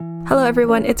Hello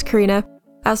everyone, it's Karina.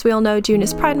 As we all know, June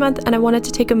is Pride Month, and I wanted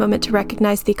to take a moment to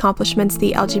recognize the accomplishments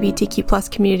the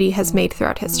LGBTQ+ community has made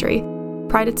throughout history.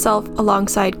 Pride itself,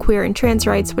 alongside queer and trans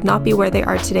rights, would not be where they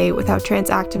are today without trans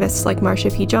activists like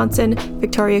Marsha P. Johnson,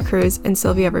 Victoria Cruz, and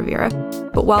Sylvia Rivera.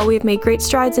 But while we have made great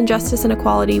strides in justice and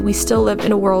equality, we still live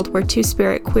in a world where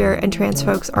two-spirit, queer, and trans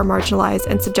folks are marginalized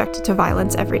and subjected to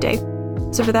violence every day.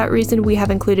 So for that reason, we have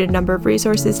included a number of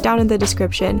resources down in the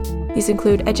description. These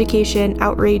include education,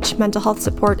 outreach, mental health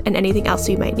support, and anything else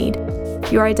you might need.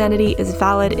 Your identity is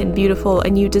valid and beautiful,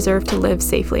 and you deserve to live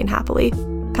safely and happily.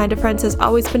 Kind of Friends has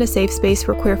always been a safe space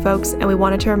for queer folks, and we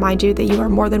wanted to remind you that you are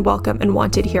more than welcome and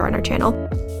wanted here on our channel.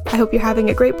 I hope you're having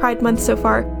a great Pride Month so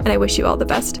far, and I wish you all the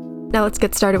best. Now let's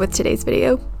get started with today's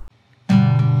video.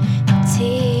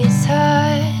 Tea is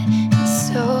hot, and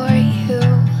so are you.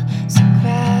 So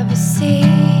grab a seat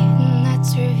and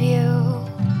let's review.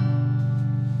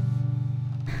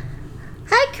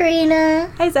 Hi, Karina.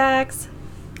 Hi, Zax.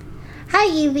 Hi,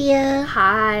 Yuvia.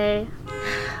 Hi.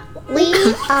 We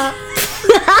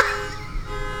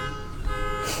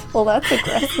Well, that's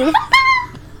aggressive.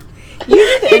 You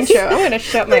do the intro. I'm gonna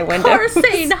shut my window. Or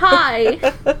saying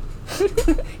hi.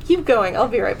 Keep going. I'll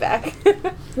be right back.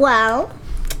 well,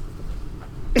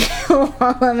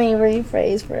 let me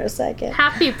rephrase for a second.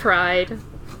 Happy Pride.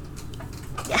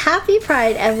 Happy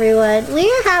Pride, everyone. We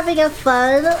are having a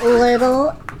fun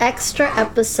little extra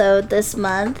episode this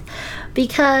month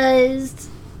because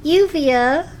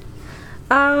Yuvia,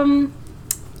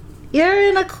 you're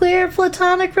in a queer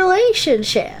platonic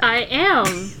relationship. I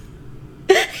am.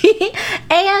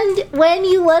 And when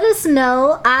you let us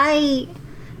know, I'm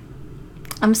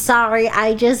sorry,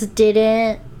 I just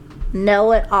didn't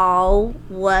know at all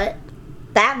what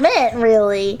that meant,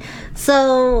 really.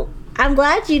 So I'm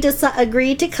glad you just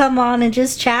agreed to come on and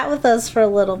just chat with us for a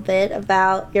little bit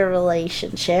about your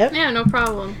relationship. Yeah, no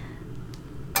problem.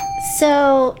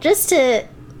 So just to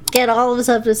get all of us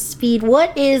up to speed,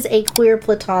 what is a queer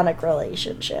platonic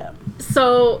relationship?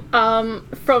 So,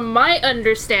 from my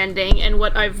understanding and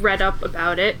what I've read up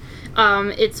about it,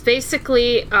 it's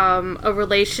basically a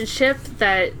relationship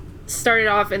that started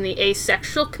off in the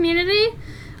asexual community.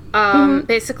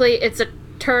 Basically, it's a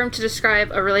term to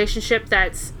describe a relationship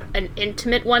that's an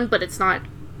intimate one, but it's not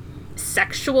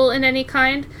sexual in any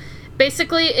kind.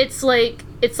 Basically, it's like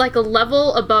a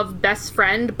level above best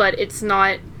friend, but it's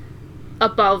not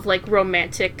above like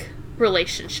romantic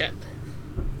relationship.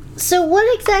 So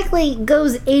what exactly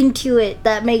goes into it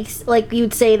that makes, like,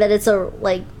 you'd say that it's a,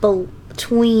 like,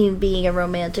 between being a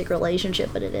romantic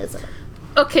relationship, but it isn't?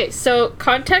 Okay, so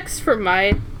context for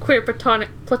my queer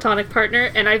platonic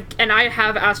partner, and I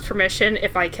have asked permission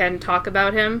if I can talk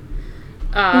about him,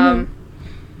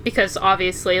 because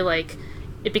obviously, like,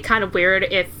 it'd be kind of weird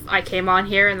if I came on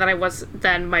here and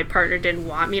then my partner didn't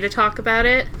want me to talk about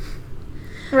it.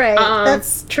 Right,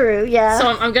 that's true, yeah. So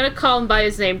I'm gonna call him by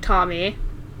his name, Tommy.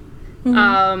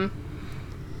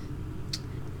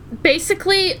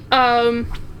 Basically,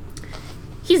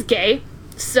 he's gay,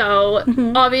 so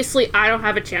obviously I don't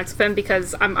have a chance with him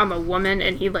because I'm a woman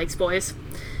and he likes boys.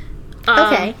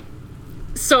 Okay.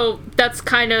 So that's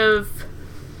kind of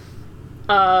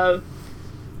the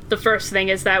first thing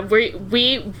is that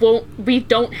we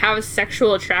don't have a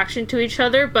sexual attraction to each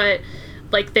other, but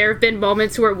like there have been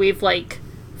moments where we've like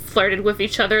flirted with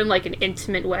each other in like an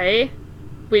intimate way.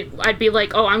 I'd be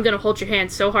like, oh, I'm gonna hold your hand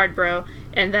so hard, bro.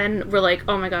 And then we're like,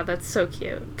 oh my god, that's so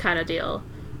cute, kind of deal.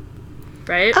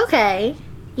 Right? Okay.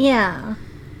 Yeah.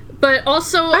 But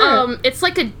also, it's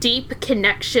like a deep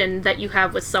connection that you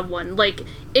have with someone. Like,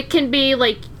 it can be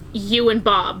like you and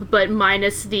Bob, but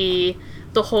minus the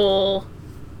whole,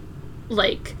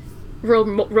 like,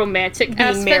 romantic Being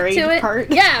aspect married to it.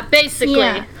 part. Yeah, basically.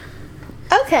 Yeah.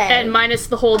 Okay. And minus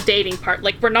the whole dating part.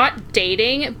 Like, we're not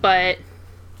dating, but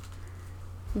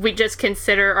we just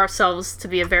consider ourselves to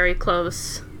be a very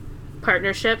close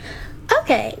partnership.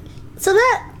 Okay. So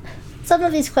that some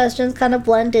of these questions kind of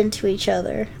blend into each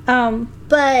other.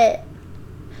 But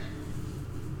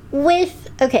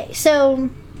so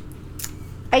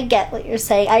I get what you're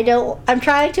saying. I'm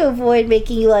trying to avoid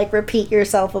making you like repeat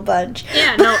yourself a bunch.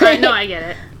 Yeah, no, I get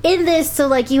it. In this, so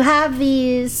like you have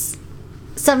these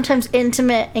sometimes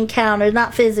intimate encounters,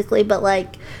 not physically, but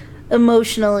like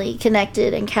emotionally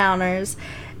connected encounters.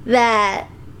 That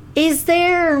is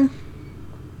there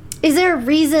a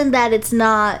reason that it's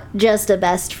not just a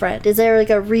best friend? Is there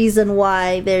like a reason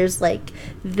why there's like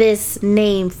this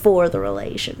name for the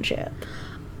relationship?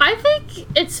 I think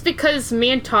it's because me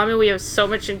and Tommy, we have so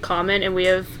much in common and we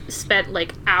have spent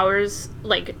like hours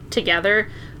like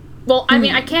together. Well, I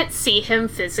mean, I can't see him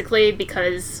physically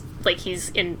because like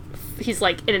he's in he's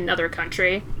like in another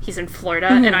country. He's in Florida,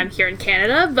 and I'm here in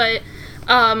Canada. But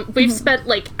we've spent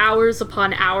like hours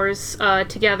upon hours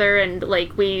together, and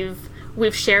like we've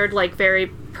shared like very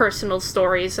personal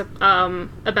stories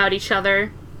about each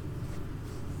other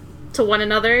to one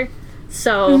another.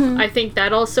 So I think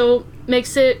that also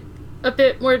makes it a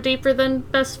bit more deeper than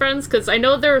best friends, because I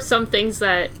know there are some things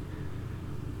that,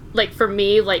 like, for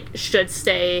me, like, should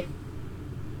stay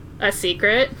a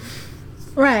secret.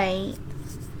 Right.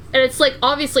 And it's like,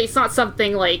 obviously it's not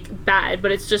something like bad,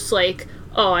 but it's just like,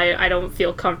 oh, I don't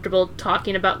feel comfortable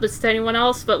talking about this to anyone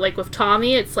else. But like with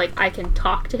Tommy, it's like I can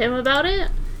talk to him about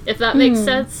it, if that makes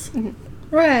sense.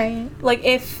 Right. Like,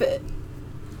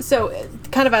 so,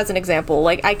 kind of as an example,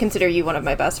 like, I consider you one of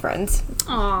my best friends.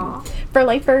 Aww. For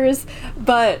lifers.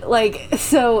 But, like,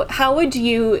 so how would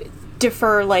you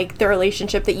differ, like, the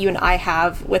relationship that you and I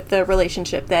have with the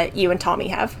relationship that you and Tommy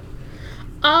have?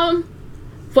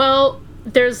 Well,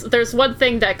 there's one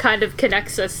thing that kind of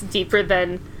connects us deeper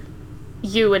than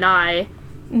you and I,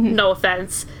 no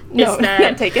offense, No, is that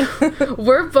not taken.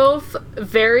 we're both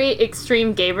very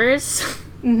extreme gamers,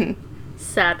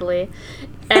 sadly,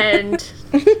 and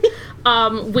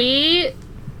we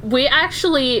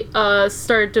actually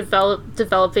started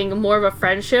developing more of a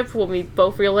friendship when we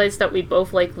both realized that we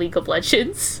both like League of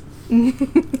Legends.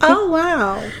 Oh,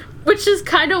 wow. Which is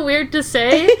kind of weird to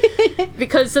say,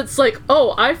 because it's like,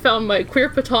 oh, I found my queer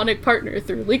platonic partner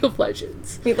through League of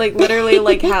Legends. Like, literally,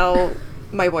 like, how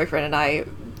my boyfriend and I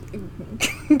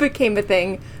became a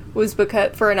thing was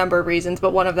because, for a number of reasons,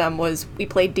 but one of them was we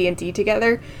played D&D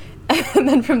together, and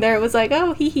then from there it was like,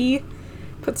 oh, hee,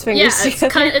 puts fingers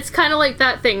together. It's kind of like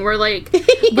that thing where, like,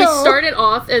 we started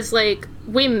off as, like,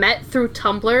 we met through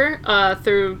Tumblr,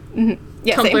 through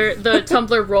Yeah, Tumblr, same. the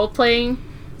Tumblr role-playing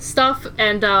stuff,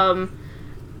 and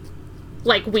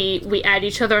like we add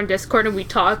each other on Discord and we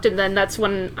talked, and then that's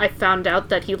when I found out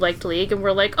that he liked League, and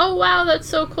we're like, oh wow, that's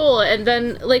so cool. And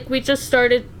then like we just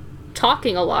started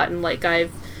talking a lot, and like I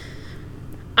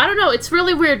don't know, it's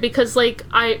really weird because like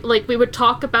we would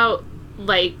talk about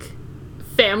like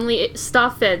family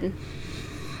stuff, and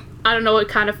I don't know, it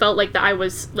kind of felt like that I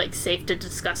was like safe to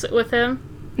discuss it with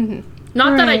him.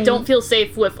 Not that I don't feel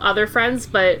safe with other friends,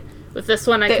 but with this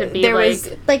one, I could be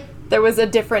there was a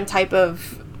different type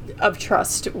of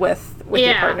trust with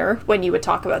your partner when you would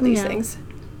talk about these things.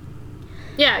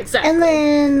 Yeah, exactly. And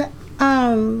then,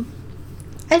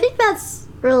 I think that's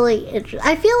really interesting.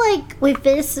 I feel like with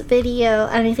this video,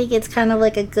 and I think it's kind of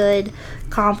like a good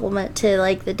compliment to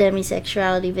like the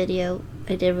demisexuality video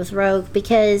I did with Rogue,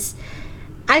 because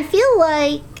I feel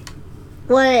like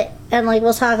and like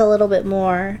we'll talk a little bit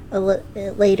more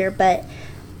later, but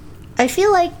I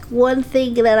feel like one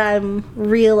thing that I'm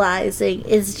realizing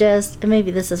is just, and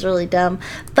maybe this is really dumb,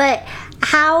 but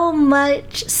how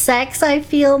much sex I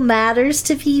feel matters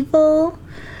to people.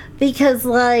 Because,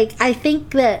 like, I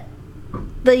think that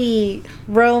the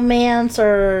romance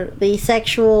or the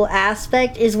sexual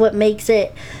aspect is what makes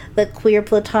it the queer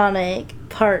platonic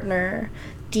partner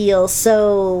deal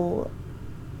so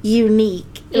unique.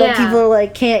 That people are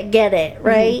like, can't get it,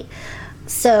 right?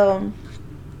 So,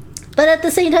 but at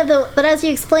the same time, though, but as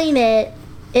you explain it,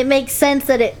 it makes sense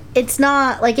that it's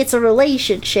not like it's a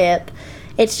relationship.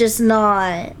 It's just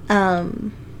not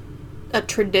a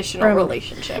traditional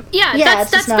relationship. Yeah,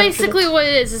 that's basically what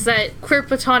it is that queer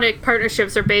platonic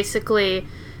partnerships are basically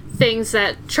things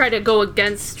that try to go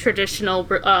against traditional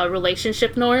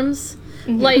relationship norms.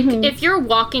 Like, if you're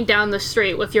walking down the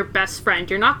street with your best friend,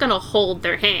 you're not gonna hold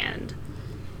their hand.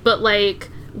 But, like,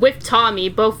 with Tommy,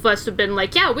 both of us have been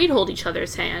like, yeah, we'd hold each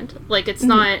other's hand. Like, it's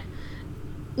not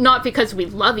because we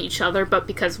love each other, but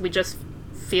because we just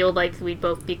feel like we'd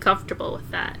both be comfortable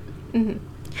with that. And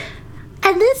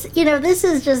this, this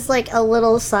is just, like, a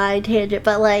little side tangent,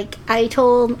 but, like, I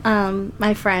told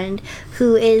my friend,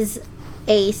 who is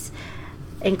ace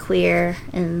and queer,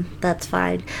 and that's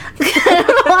fine. I don't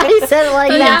know why I said it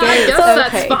like that. I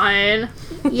guess that's fine.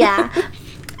 Yeah.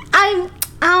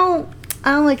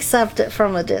 I'll accept it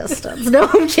from a distance. No,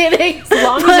 I'm kidding. As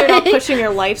long as you're not pushing your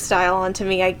lifestyle onto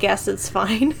me, I guess it's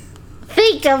fine.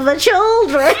 Think of the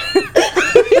children.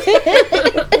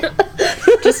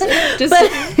 just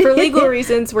for legal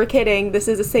reasons, we're kidding. This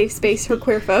is a safe space for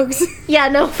queer folks. Yeah,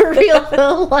 no, for real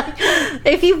though. Like,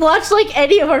 if you've watched like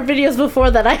any of our videos before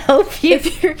that, I hope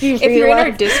if you're in our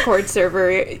Discord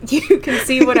server, you can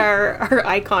see what our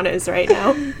icon is right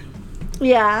now.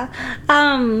 Yeah.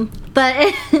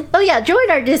 But oh yeah,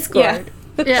 join our Discord.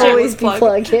 Yeah. Always be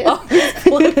plugged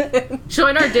in.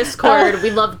 Join our Discord.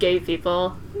 We love gay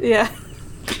people. Yeah.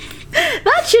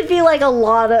 That should be like a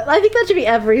lot of. I think that should be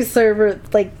every server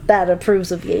like that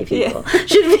approves of gay people. Yeah.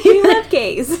 Should be we love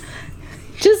gays.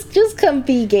 Just come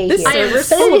be gay here.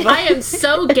 I am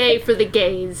so gay for the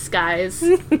gays, guys.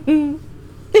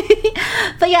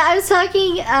 But yeah, I was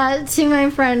talking to my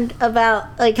friend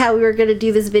about like how we were going to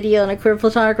do this video on a queer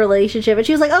platonic relationship, and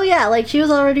she was like, oh yeah, like she was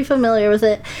already familiar with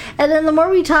it. And then the more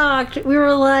we talked, we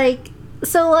were like,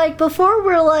 so like before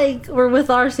we're with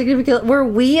our significant, were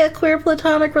we a queer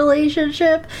platonic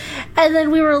relationship? And then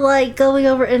we were like going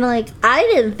over and like, I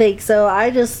didn't think so. I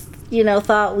just,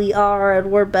 thought we are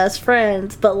and we're best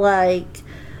friends, but like,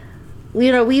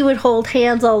 we would hold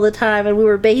hands all the time, and we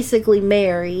were basically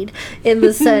married in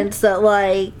the sense that,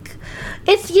 like,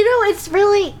 it's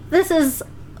really, this is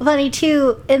funny,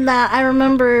 too, in that I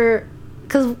remember,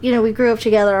 because, we grew up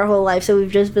together our whole life, so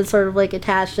we've just been sort of, like,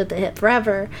 attached at the hip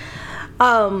forever.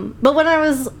 But when I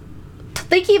was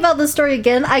thinking about this story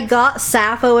again, I got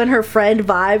Sappho and her friend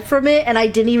vibe from it, and I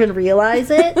didn't even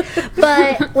realize it.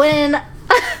 But when I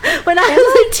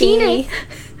was a teenager...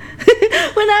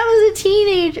 when I was a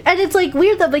teenager, and it's like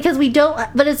weird though because we don't,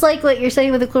 but it's like what you're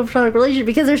saying with a queer platonic relationship,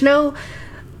 because there's no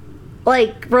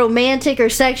like romantic or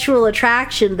sexual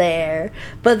attraction there,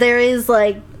 but there is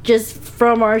like just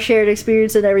from our shared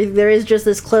experience and everything, there is just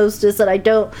this closeness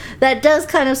that does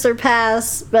kind of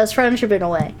surpass best friendship in a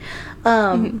way.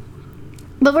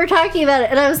 But we're talking about it,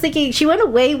 and I was thinking, she went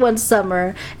away one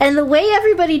summer, and the way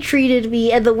everybody treated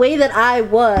me and the way that I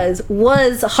was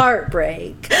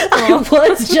heartbreak. I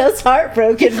was just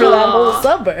heartbroken for that whole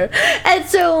summer. And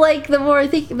so, like, the more I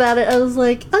think about it, I was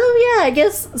like, oh, yeah, I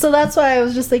guess. So that's why I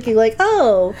was just thinking, like,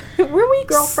 oh. Were we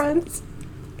girlfriends?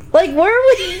 Like, were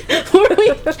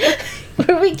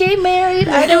we gay married?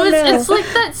 I don't know. It's like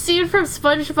that scene from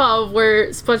SpongeBob where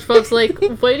SpongeBob's like,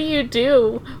 "What do you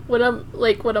do when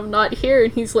I'm not here?"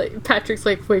 And he's like, Patrick's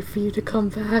like, "Wait for you to come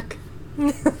back."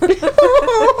 I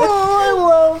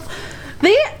love.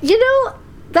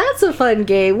 That's a fun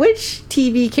game. Which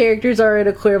TV characters are in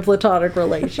a queer platonic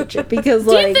relationship? Because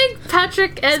do you think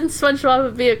Patrick and SpongeBob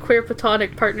would be a queer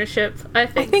platonic partnership? I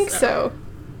think so.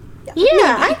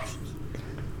 Yeah.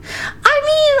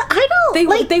 I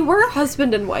don't. They were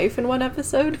husband and wife in one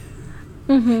episode.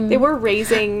 Mm-hmm. They were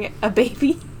raising a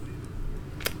baby.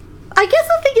 I guess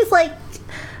the thing is, like,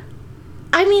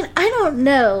 I don't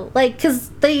know, like,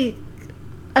 because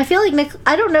I feel like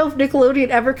I don't know if Nickelodeon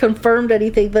ever confirmed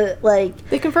anything, but like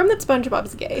they confirmed that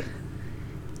SpongeBob's gay.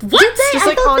 What? Did they? Just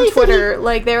like on Twitter,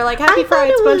 like they were like, "Happy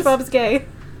Pride, SpongeBob's gay."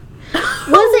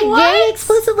 Was it gay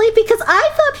explicitly? Because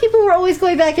I thought people were always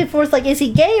going back and forth, like, is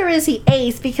he gay or is he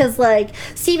ace? Because, like,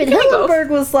 Steven Hillenburg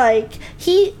was like,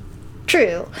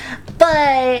 true.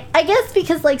 But I guess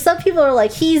because, like, some people are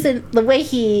like, the way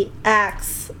he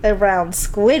acts around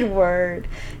Squidward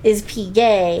is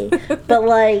gay. But,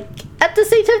 like, at the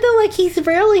same time, though, like, he's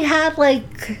rarely had,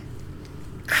 like,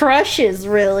 crushes,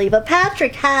 really. But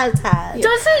Patrick has had. But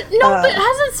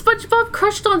hasn't SpongeBob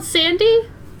crushed on Sandy?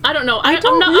 I don't know. I'm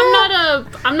not a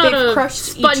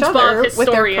SpongeBob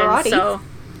historian, so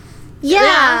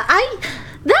yeah. I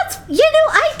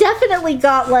definitely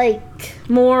got like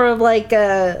more of like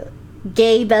a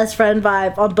gay best friend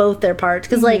vibe on both their parts,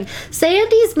 because like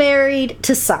Sandy's married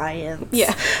to science.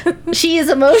 Yeah, she is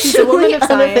emotionally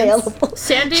unavailable.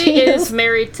 Sandy is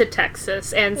married to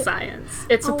Texas and science.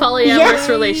 It's a polyamorous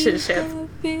relationship.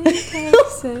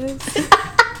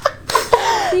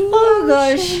 Oh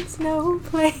gosh. No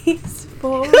place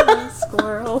for a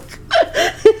squirrel.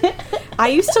 I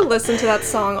used to listen to that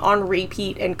song on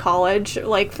repeat in college,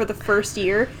 like for the first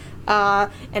year,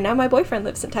 and now my boyfriend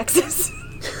lives in Texas.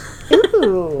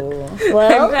 Ooh.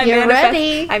 Well, you're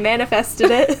ready. I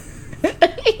manifested it.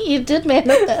 You did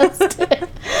manifest it.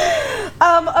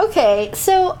 Okay,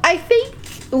 so I think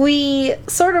we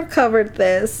sort of covered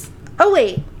this. Oh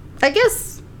wait, I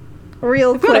guess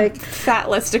real quick. Fat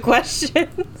list of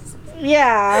questions.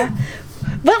 Yeah.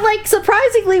 But, like,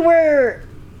 surprisingly, we're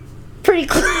pretty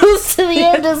close to the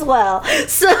end as well.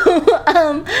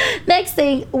 So, next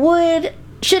thing,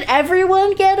 should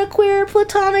everyone get a queer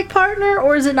platonic partner,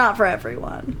 or is it not for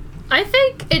everyone? I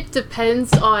think it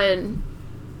depends on,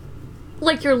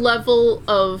 like, your level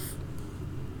of,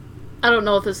 I don't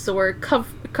know if this is the word,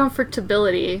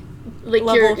 comfortability. Like,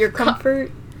 your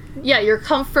comfort? Yeah, your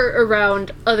comfort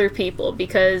around other people,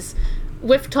 because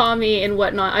with Tommy and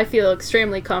whatnot, I feel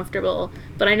extremely comfortable,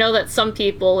 but I know that some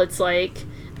people, it's like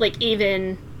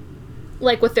even,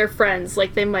 like, with their friends,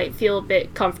 like, they might feel a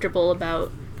bit comfortable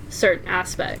about certain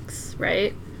aspects,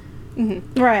 right?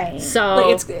 Mm-hmm. Right. So...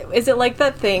 Like, is it like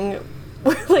that thing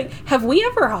where, like, have we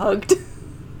ever hugged?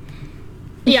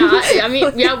 Yeah, I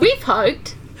mean, yeah, we've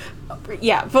hugged.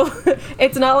 Yeah, but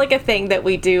it's not like a thing that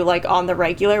we do, like, on the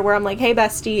regular, where I'm like, hey,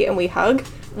 bestie, and we hug.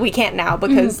 We can't now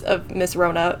because of Miss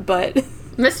Rona, but...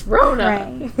 Miss Rona.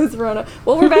 Right. It's Rona.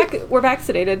 Well, we're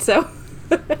vaccinated, so.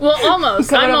 Well, almost.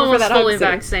 Coming I'm over for almost that fully hug soon.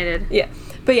 vaccinated. Yeah.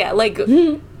 But yeah, like,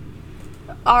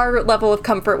 our level of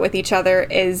comfort with each other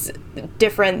is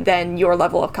different than your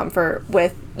level of comfort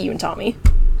with you and Tommy.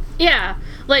 Yeah,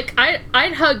 like,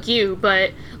 I'd hug you,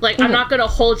 but, like, I'm not gonna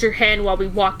hold your hand while we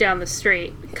walk down the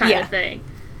street, kind Yeah. of thing.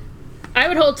 I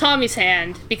would hold Tommy's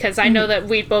hand, because I know that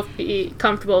we'd both be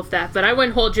comfortable with that, but I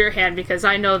wouldn't hold your hand, because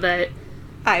I know that,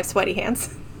 I have sweaty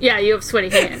hands. yeah, you have sweaty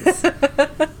hands.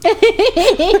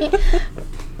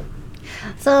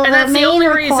 So And that's the main only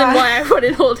reason why I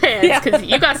wouldn't hold hands, Yeah. because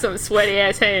you got some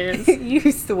sweaty-ass hands.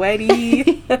 You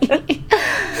sweaty.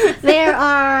 There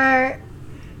are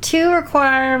 2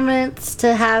 requirements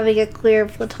to having a queer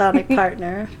platonic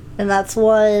partner, and that's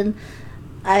one,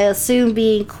 I assume,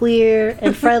 being queer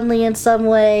and friendly in some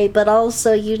way, but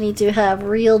also you need to have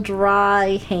real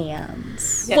dry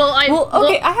hands. Yeah. Well,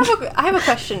 okay, I have a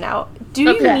question now. Do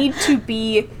you Okay. need to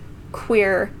be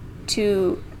queer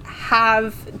to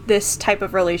have this type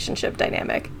of relationship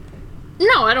dynamic?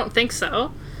 No, I don't think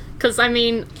so. Because, I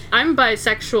mean, I'm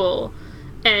bisexual,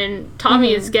 and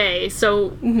Tommy is gay,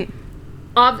 so...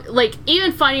 like,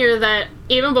 even funnier that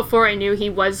even before I knew he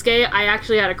was gay, I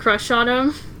actually had a crush on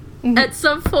him at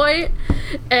some point,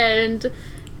 and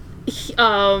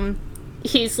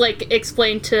he's, like,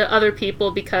 explained to other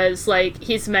people because, like,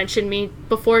 he's mentioned me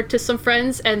before to some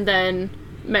friends, and then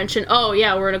mentioned, oh,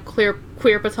 yeah, we're in a queer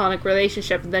platonic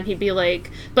relationship, and then he'd be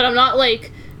like, but I'm not,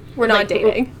 like... We're not like,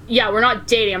 dating. Yeah, we're not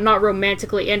dating. I'm not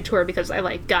romantically into her because I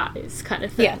like guys, kind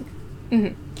of thing. Yeah.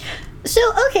 So,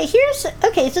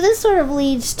 so this sort of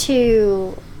leads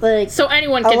to, like... So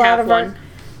anyone A can lot have of our- one,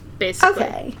 basically.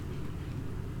 Okay.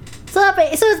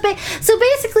 So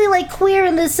basically, like, queer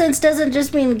in this sense doesn't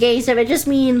just mean gay stuff, it just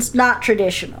means not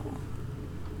traditional.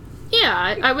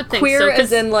 Yeah, I would think Queer so. 'cause-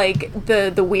 as in, like,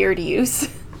 the weird use.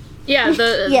 yeah,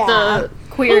 Yeah. the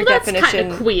Queer well, that's definition.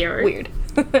 kinda queer. Weird.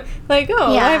 Like,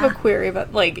 oh, Yeah. I have a query,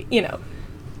 but, like, you know,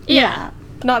 Yeah.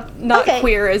 not Okay.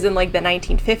 queer as in, like, the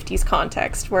 1950s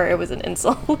context where it was an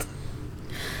insult.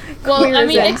 Well, Queer I as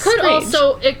mean, in it could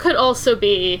strange.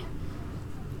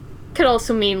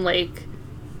 also mean like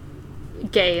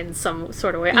gay in some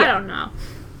sort of way. I Yeah. don't know.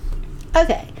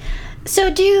 Okay. So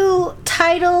do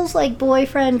titles like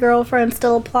boyfriend, girlfriend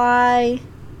still apply?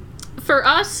 For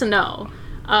us, no.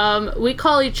 We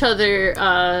call each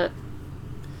other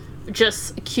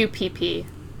just QPP.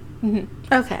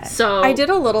 Okay. So I did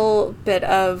a little bit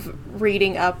of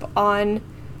reading up on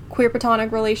queer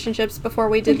platonic relationships before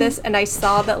we did this, and I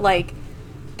saw that, like,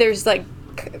 there's, like,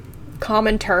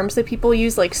 common terms that people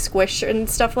use, like squish and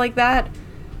stuff like that.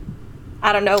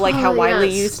 I don't know, like, how Oh, widely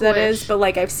yeah, used that is, squish. but,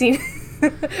 like, I've seen...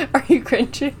 Are you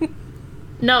cringing?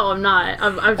 No, I'm not.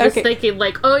 I'm just Okay. thinking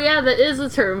like, oh yeah, that is a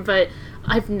term, but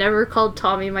I've never called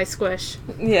Tommy my squish.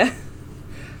 Yeah.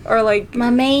 Or, like, My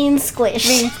main squish.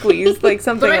 mean squeeze, like,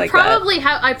 something But like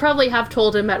I probably have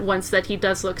told him at once that he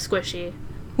does look squishy.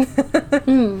 that.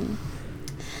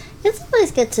 It's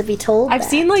always good to be told I've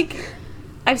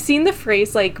that. seen the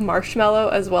phrase, like, marshmallow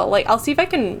as well. Like, I'll see if I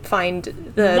can find the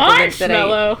link that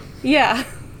Marshmallow. Yeah.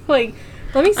 Like,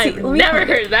 let me see. I've let me never find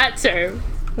it. heard that term.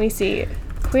 Let me see.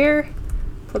 Queer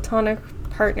platonic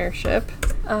partnership.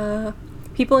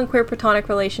 People in queer platonic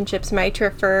relationships might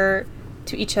refer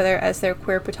to each other as their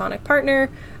queer platonic partner,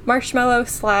 marshmallow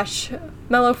 /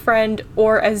 mellow friend,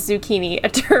 or as zucchini, a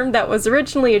term that was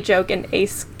originally a joke in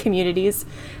ace communities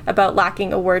about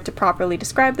lacking a word to properly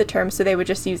describe the term, so they would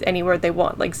just use any word they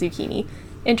want, like zucchini.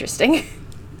 Interesting.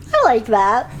 I like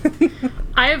that.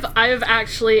 I've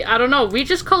actually, I don't know, we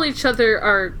just call each other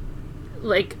our,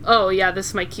 like, oh yeah, this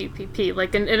is my QPP.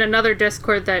 Like, in another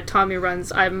Discord that Tommy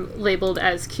runs, I'm labeled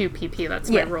as QPP. That's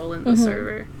my Yeah. role in the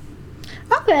server.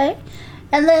 Okay.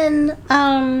 And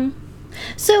then,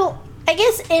 so I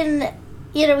guess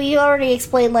you already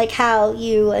explained, like, how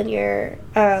you and your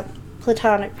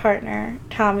platonic partner,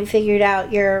 Tommy, figured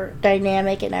out your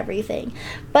dynamic and everything.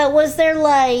 But was there,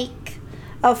 like,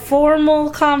 a formal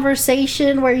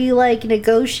conversation where you, like,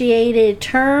 negotiated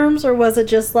terms, or was it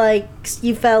just, like,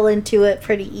 you fell into it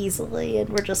pretty easily and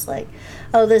we're just like,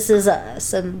 oh, this is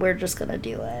us and we're just gonna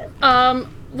do it?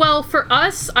 Well, for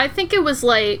us, I think it was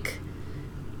like,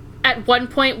 at one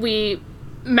point we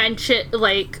mentioned,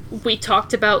 like, we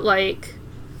talked about, like,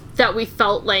 that we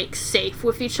felt, like, safe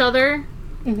with each other.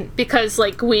 Because,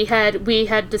 like, we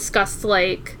had discussed,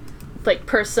 like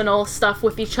personal stuff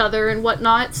with each other and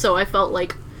whatnot, so I felt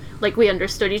like we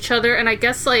understood each other. And I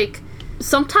guess, like,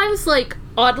 sometimes, like,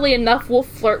 oddly enough, we'll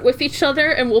flirt with each other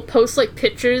and we'll post, like,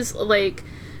 pictures, like,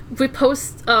 we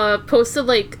posted,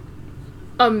 like,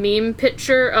 a meme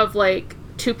picture of, like,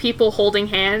 two people holding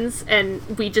hands, and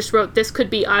we just wrote, "This could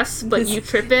be us, but you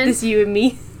tripping." This you and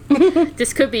me.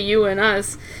 This could be you and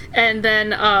us. And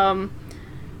then I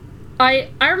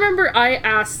remember I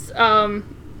asked,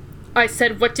 I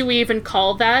said, what do we even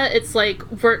call that? It's like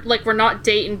we're not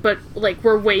dating, but like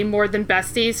we're way more than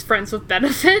besties, friends with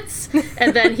benefits.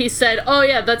 And then he said, oh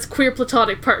yeah, that's queer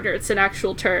platonic partner, it's an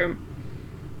actual term.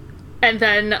 And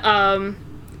then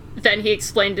he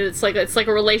explained it, it's like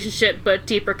a relationship but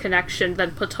deeper connection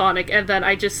than platonic. And then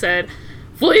I just said,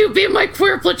 will you be my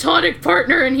queer platonic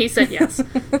partner? And he said yes.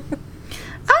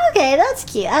 Okay, that's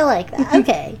cute. I like that.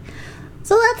 Okay.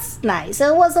 So that's nice.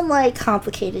 It wasn't, like,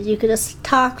 complicated. You could just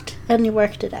talked and you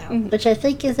worked it out, which I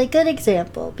think is a good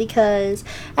example, because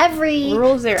every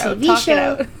Rule 0, TV talk show...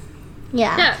 it out.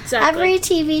 Yeah, exactly. Every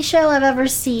TV show I've ever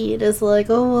seen is like,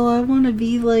 oh, well, I want to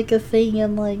be, like, a thing,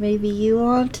 and, like, maybe you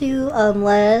want to,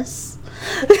 unless...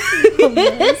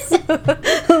 unless...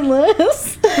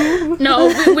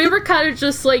 No, we were kind of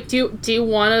just like, do you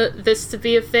want this to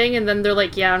be a thing? And then they're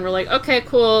like, yeah, and we're like, okay,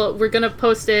 cool, we're gonna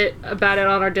post about it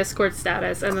on our Discord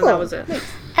status, and then that was it.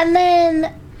 And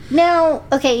then, now,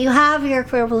 okay, you have your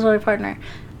queer platonic partner.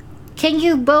 Can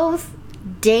you both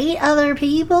date other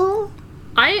people?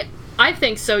 I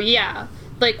think so, yeah.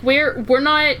 Like, we're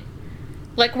not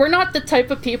the type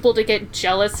of people to get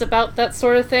jealous about that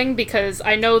sort of thing, because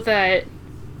I know that,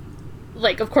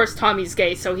 like, of course Tommy's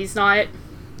gay, so he's not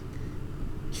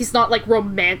like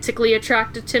romantically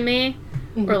attracted to me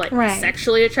or like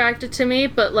sexually attracted to me,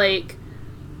 but like,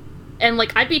 and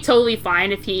like I'd be totally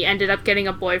fine if he ended up getting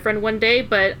a boyfriend one day.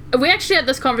 But we actually had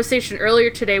this conversation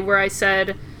earlier today where I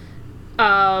said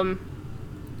like,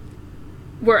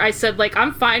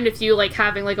 I'm fine if you like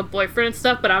having like a boyfriend and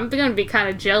stuff, but I'm gonna be kind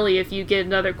of jelly if you get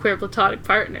another queer platonic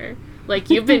partner. Like,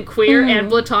 you've been queer and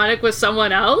platonic with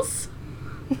someone else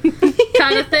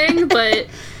kind of thing. But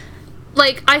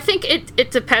like, I think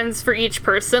it depends for each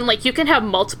person. Like, you can have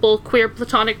multiple queer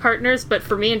platonic partners, but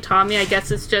for me and Tommy, I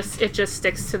guess it just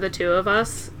sticks to the two of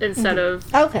us instead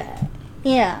of... Okay.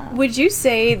 Yeah. Would you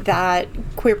say that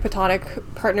queer platonic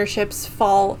partnerships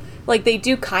fall, like, they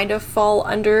do kind of fall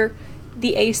under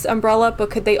the ace umbrella, but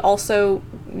could they also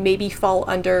maybe fall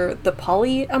under the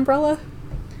poly umbrella?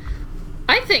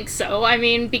 I think so. I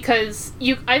mean, because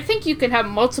I think you can have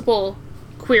multiple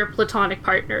queer platonic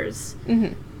partners.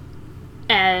 Mm-hmm.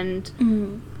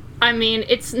 And, I mean,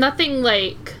 it's nothing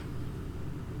like...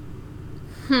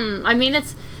 I mean,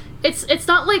 it's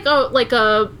not like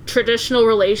a traditional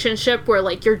relationship where,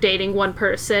 like, you're dating one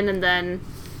person and then,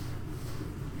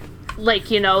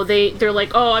 like, you know, they're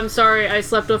like, oh, I'm sorry, I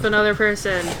slept with another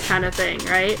person kind of thing,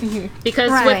 right? Mm-hmm.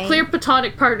 Because with queer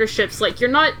platonic partnerships, like, you're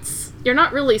not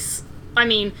really... I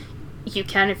mean, you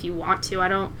can if you want to.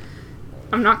 I'm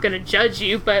not gonna judge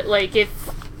you, but, like, if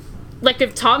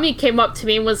Tommy came up to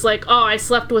me and was like, oh, I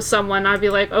slept with someone, I'd be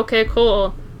like, okay,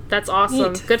 cool. That's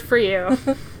awesome. Neat. Good for you.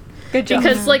 Good job.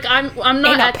 Because, like, I'm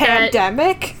not in at a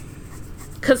pandemic?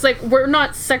 Because, like, we're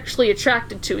not sexually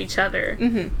attracted to each other.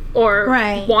 Mm-hmm. Or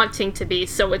wanting to be.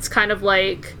 So it's kind of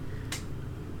like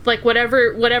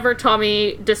whatever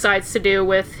Tommy decides to do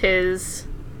with his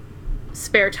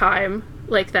spare time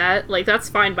like that, like, that's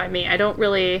fine by me. I don't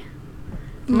really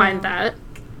mind that.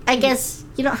 I guess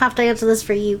you don't have to answer this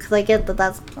for you, because I get that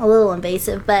that's a little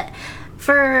invasive, but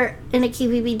in a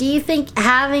QPP, do you think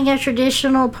having a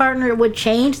traditional partner would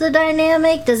change the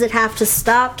dynamic? Does it have to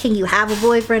stop? Can you have a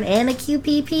boyfriend and a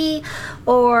QPP?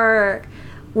 Or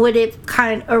would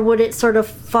it sort of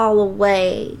fall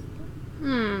away?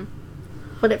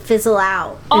 Would it fizzle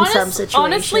out in some situation?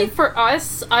 Honestly, for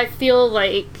us, I feel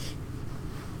like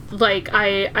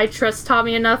I trust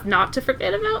Tommy enough not to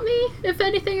forget about me if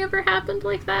anything ever happened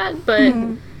like that. But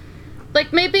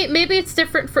like, maybe it's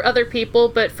different for other people,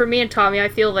 but for me and Tommy, I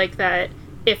feel like that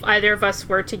if either of us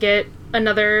were to get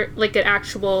another, like, an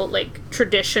actual, like,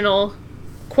 traditional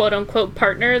quote unquote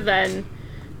partner, then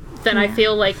I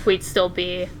feel like we'd still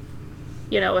be,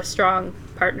 you know, a strong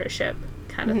partnership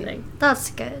kind of thing.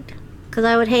 That's good, because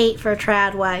I would hate for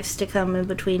trad wives to come in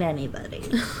between anybody.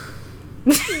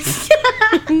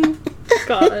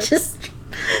 God.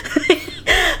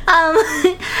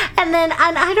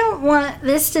 And I don't want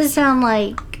this to sound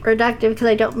like reductive, because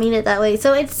I don't mean it that way.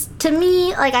 So it's, to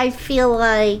me, like, I feel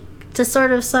like, to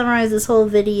sort of summarize this whole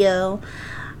video,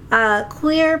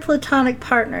 queer platonic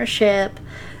partnership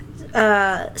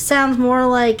sounds more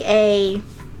like a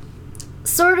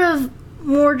sort of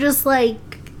more just like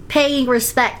paying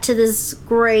respect to this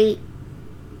great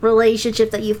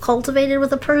relationship that you've cultivated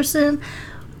with a person,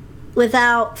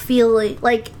 without feeling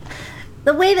like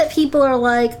the way that people are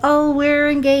like, oh, we're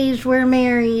engaged, we're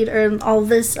married, or all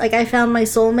this, like, I found my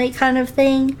soulmate kind of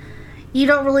thing. you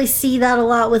don't really see that a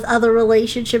lot with other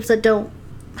relationships that don't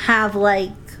have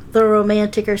like the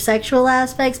romantic or sexual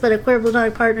aspects, but a queer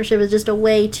platonic partnership is just a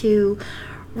way to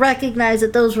recognize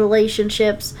that those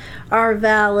relationships are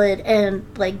valid and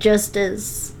like just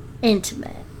as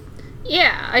intimate.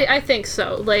 Yeah, I think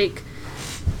so. Like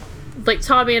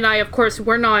Tommy and I, of course,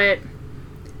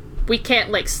 we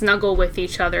can't like snuggle with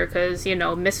each other because, you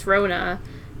know, Miss Rona,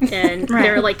 and Right.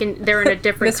 they're in a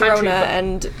different Miss country. Rona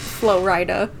and Flo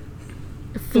Rida.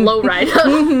 Flo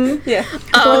Rida. Yeah.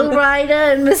 Flo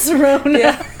Rida and Miss Rona.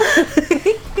 Yeah.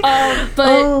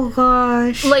 But Oh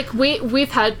gosh. like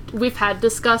we've had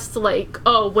discussed like,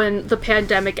 oh, when the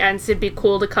pandemic ends, it'd be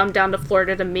cool to come down to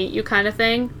Florida to meet you, kind of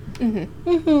thing.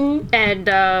 And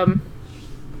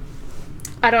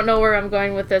I don't know where I'm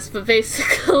going with this, but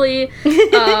basically,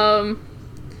 I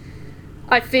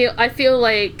feel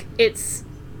like it's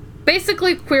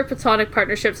basically queer platonic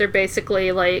partnerships are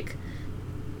basically like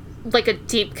a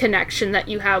deep connection that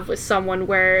you have with someone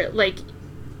where like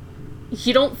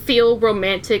you don't feel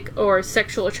romantic or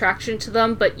sexual attraction to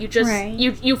them, but you just Right.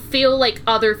 you feel like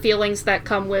other feelings that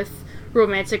come with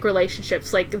romantic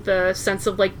relationships, like the sense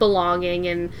of like belonging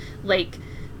and like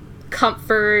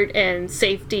comfort and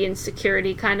safety and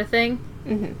security kind of thing.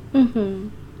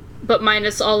 But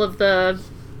minus all of the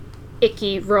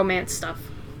icky romance stuff.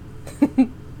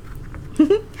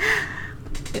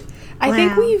 I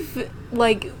think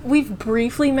Wow. we've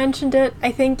briefly mentioned it,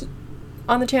 I think,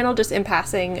 on the channel, just in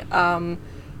passing,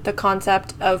 the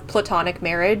concept of platonic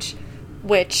marriage,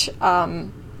 which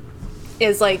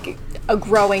is like a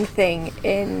growing thing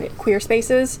in queer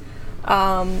spaces.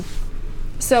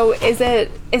 So is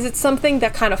it something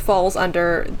that kind of falls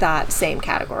under that same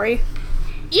category?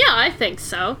 Yeah, I think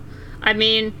so. I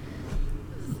mean,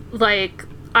 like,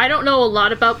 I don't know a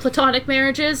lot about platonic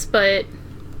marriages, but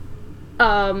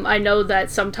I know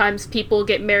that sometimes people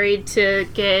get married to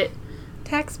get,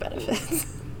 Tax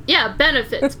benefits. yeah,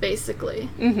 benefits, basically.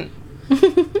 And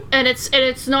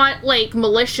it's not like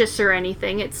malicious or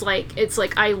anything. It's like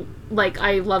I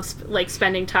love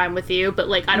spending time with you, but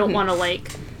like I don't want to like.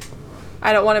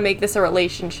 I don't want to make this a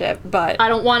relationship, but I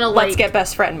don't want to let's get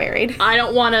best friend married. I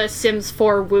don't want to Sims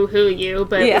 4 woohoo you,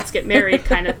 but Yeah. let's get married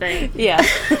kind of thing. Yeah.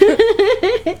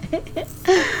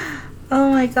 Oh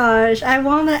my gosh, I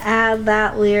want to add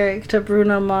that lyric to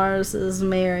Bruno Mars's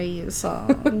 "Marry You"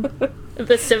 song.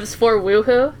 The Sims 4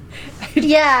 woohoo.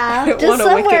 Yeah, don't just wanna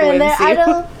somewhere wicked in there.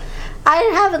 whimsy. I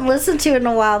haven't listened to it in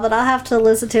a while, but I'll have to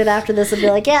listen to it after this and be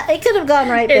like, yeah, it could have gone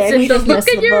right there. Is We it the just look missed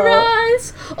in the your boat.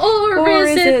 eyes, or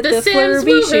is it the Sims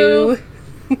Flurby woohoo?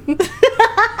 shoe?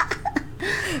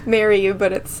 Marry you,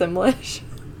 but it's Simlish.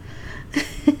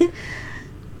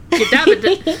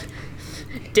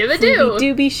 Dibba-doo.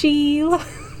 Doobie Sheel.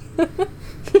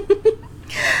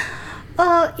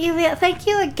 Oh, Evia, thank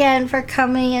you again for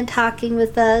coming and talking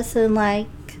with us and like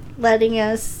letting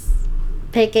us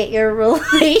pick at your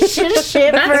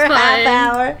relationship That's for a half fine.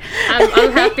 hour.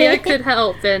 I'm happy I could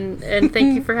help, and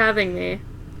thank you for having me.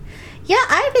 Yeah,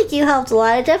 I think you helped a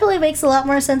lot. It definitely makes a lot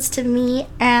more sense to me.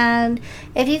 And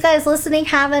if you guys listening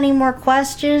have any more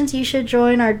questions, you should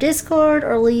join our Discord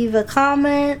or leave a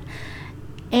comment.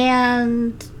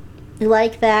 And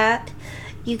like that.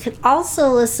 You can also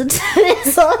listen to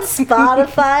this on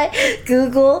Spotify,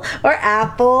 Google, or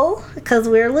Apple, because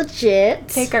we're legit.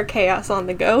 Take our chaos on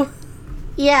the go.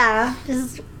 Yeah,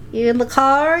 just you in the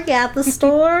car, you at the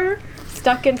store,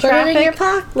 Stuck in put traffic. it in your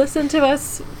pocket. Listen to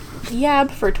us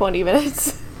yab for 20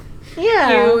 minutes.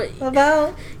 Yeah,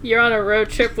 about You're on a road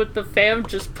trip with the fam,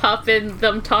 just pop in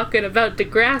them talking about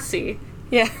Degrassi.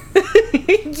 Yeah.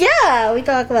 yeah. We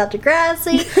talk about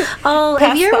Degrassi. Oh,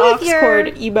 Past if you're the with aux your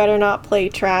cord, you better not play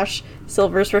trash.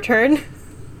 Silver's Return.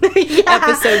 yeah.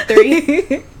 Episode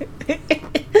 3.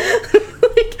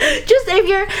 Just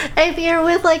if you're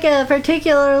with like a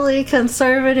particularly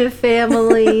conservative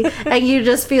family and you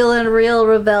just feeling real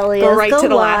rebellious, Go right to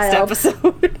the last wild.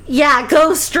 episode. Yeah,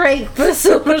 go straight for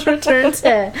Silver's Return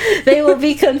 10. They will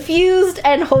be confused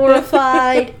and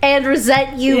horrified and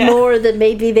resent you Yeah. more than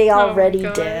maybe they my already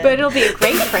God. did. But it'll be a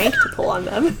great prank to pull on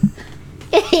them.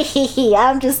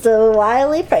 I'm just a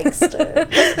wily prankster.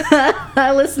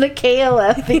 I listen to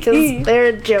KOF because they're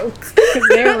a joke.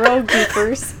 They're road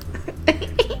keepers.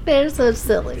 They're so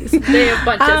silly. They have a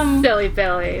bunch of silly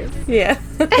billies. Yeah.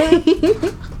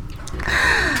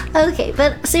 Okay,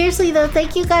 but seriously though,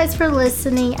 thank you guys for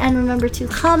listening, and remember to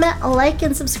comment, like,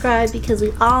 and subscribe because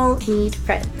we all need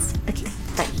friends. Okay,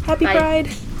 bye. Happy Bye. Pride.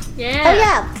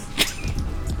 Yeah.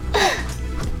 Oh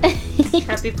yeah.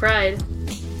 Happy Pride.